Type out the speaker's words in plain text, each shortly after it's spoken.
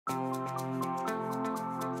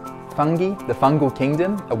Fungi, the fungal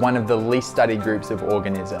kingdom, are one of the least studied groups of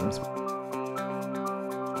organisms.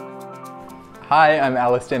 Hi, I'm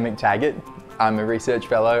Alistair McTaggart. I'm a research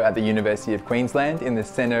fellow at the University of Queensland in the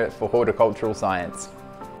Centre for Horticultural Science.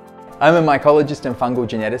 I'm a mycologist and fungal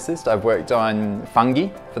geneticist. I've worked on fungi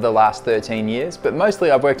for the last 13 years, but mostly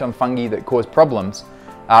I've worked on fungi that cause problems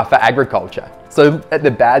for agriculture. So at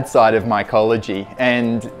the bad side of mycology,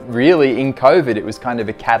 and really in COVID it was kind of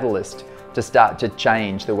a catalyst to start to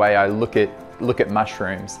change the way I look at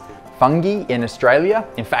mushrooms. Fungi in Australia,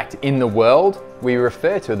 in fact in the world, we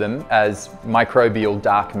refer to them as microbial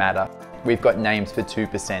dark matter. We've got names for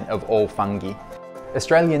 2% of all fungi.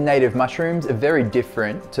 Australian native mushrooms are very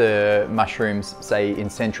different to mushrooms, say, in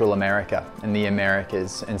Central America and the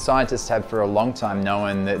Americas. And scientists have for a long time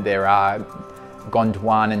known that there are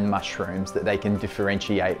Gondwanan mushrooms that they can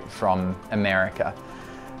differentiate from America.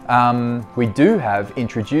 We do have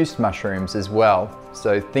introduced mushrooms as well.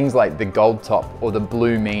 So things like the gold top or the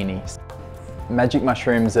blue meanies. Magic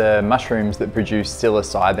mushrooms are mushrooms that produce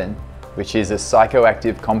psilocybin, which is a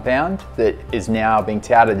psychoactive compound that is now being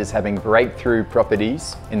touted as having breakthrough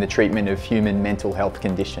properties in the treatment of human mental health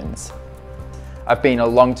conditions. I've been a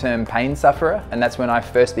long-term pain sufferer, and that's when I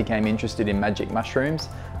first became interested in magic mushrooms.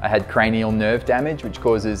 I had cranial nerve damage, which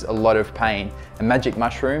causes a lot of pain, and magic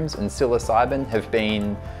mushrooms and psilocybin have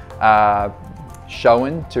been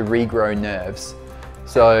shown to regrow nerves.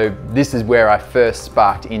 So this is where I first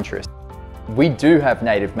sparked interest. We do have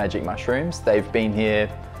native magic mushrooms. They've been here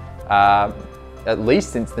at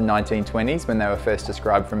least since the 1920s when they were first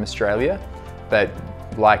described from Australia, but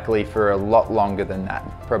likely for a lot longer than that,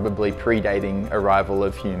 probably predating arrival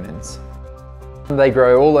of humans. They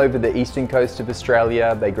grow all over the eastern coast of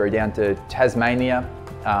Australia. They grow down to Tasmania.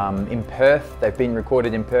 In Perth, they've been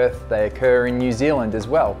recorded in Perth. They occur in New Zealand as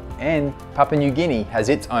well. And Papua New Guinea has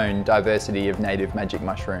its own diversity of native magic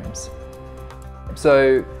mushrooms.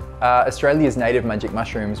 So Australia's native magic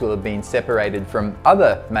mushrooms will have been separated from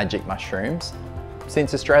other magic mushrooms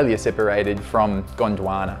since Australia separated from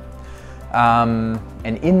Gondwana.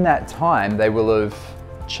 And in that time, they will have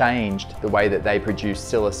changed the way that they produce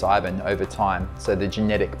psilocybin over time, so the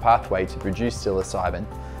genetic pathway to produce psilocybin.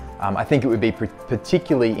 I think it would be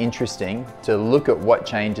particularly interesting to look at what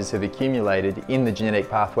changes have accumulated in the genetic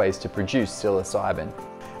pathways to produce psilocybin.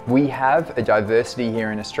 We have a diversity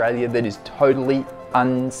here in Australia that is totally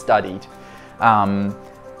unstudied.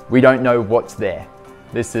 We don't know what's there.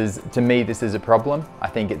 To me, this is a problem. I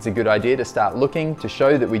think it's a good idea to start looking to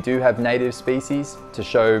show that we do have native species, to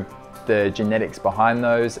show the genetics behind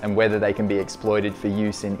those and whether they can be exploited for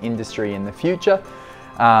use in industry in the future,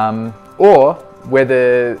 or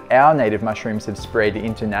whether our native mushrooms have spread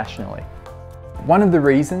internationally. One of the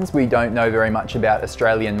reasons we don't know very much about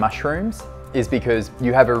Australian mushrooms is because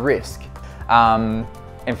you have a risk.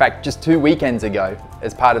 In fact, just 2 weekends ago,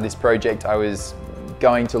 as part of this project, I was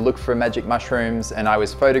going to look for magic mushrooms and I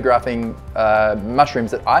was photographing mushrooms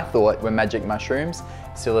that I thought were magic mushrooms,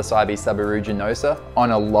 Psilocybe subaruginosa,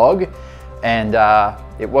 on a log. And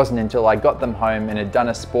it wasn't until I got them home and had done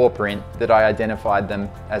a spore print that I identified them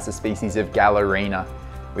as a species of Galerina,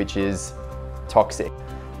 which is toxic.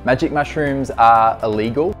 Magic mushrooms are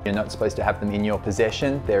illegal. You're not supposed to have them in your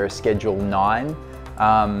possession. They're a Schedule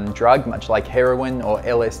 9 drug, much like heroin or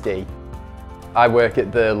LSD. I work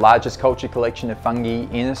at the largest culture collection of fungi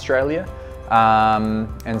in Australia.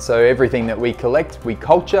 And so everything that we collect, we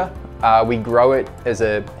culture, we grow it as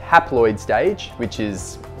a haploid stage, which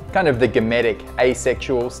is kind of the gametic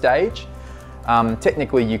asexual stage.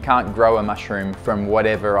 Technically, you can't grow a mushroom from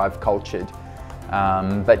whatever I've cultured.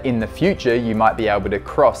 But in the future, you might be able to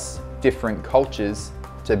cross different cultures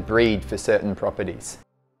to breed for certain properties.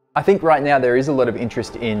 I think right now there is a lot of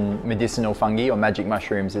interest in medicinal fungi or magic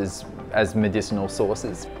mushrooms as medicinal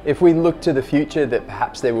sources. If we look to the future, that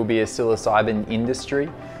perhaps there will be a psilocybin industry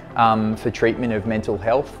for treatment of mental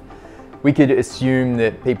health, we could assume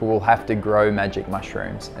that people will have to grow magic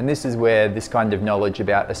mushrooms. And this is where this kind of knowledge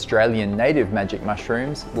about Australian native magic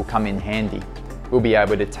mushrooms will come in handy. We'll be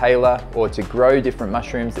able to tailor or to grow different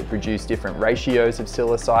mushrooms that produce different ratios of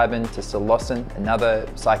psilocybin to psilocin, another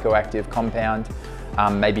psychoactive compound.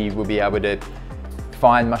 Maybe we'll be able to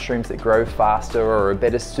find mushrooms that grow faster or are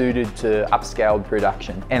better suited to upscaled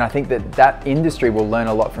production. And I think that that industry will learn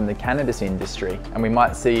a lot from the cannabis industry. And we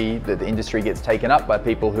might see that the industry gets taken up by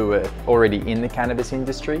people who are already in the cannabis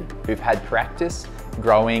industry, who've had practice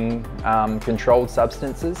growing controlled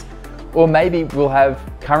substances. Or maybe we'll have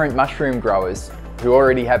current mushroom growers who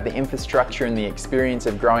already have the infrastructure and the experience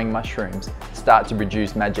of growing mushrooms start to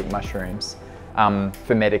produce magic mushrooms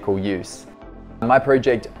for medical use. My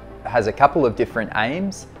project has a couple of different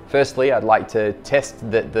aims. Firstly, I'd like to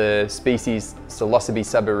test that the species Psilocybe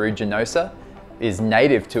subaeruginosa is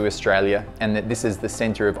native to Australia and that this is the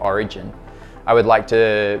centre of origin. I would like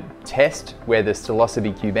to test whether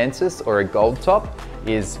Psilocybe cubensis, or a gold top,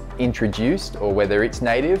 is introduced or whether it's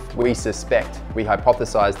native. We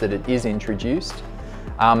hypothesise that it is introduced.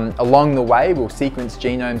 Along the way, we'll sequence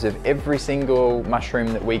genomes of every single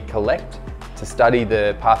mushroom that we collect to study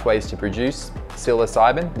the pathways to produce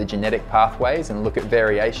psilocybin, the genetic pathways, and look at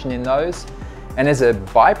variation in those. And as a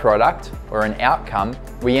byproduct or an outcome,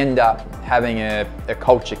 we end up having a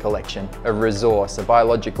culture collection, a resource, a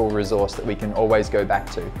biological resource that we can always go back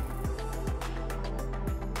to.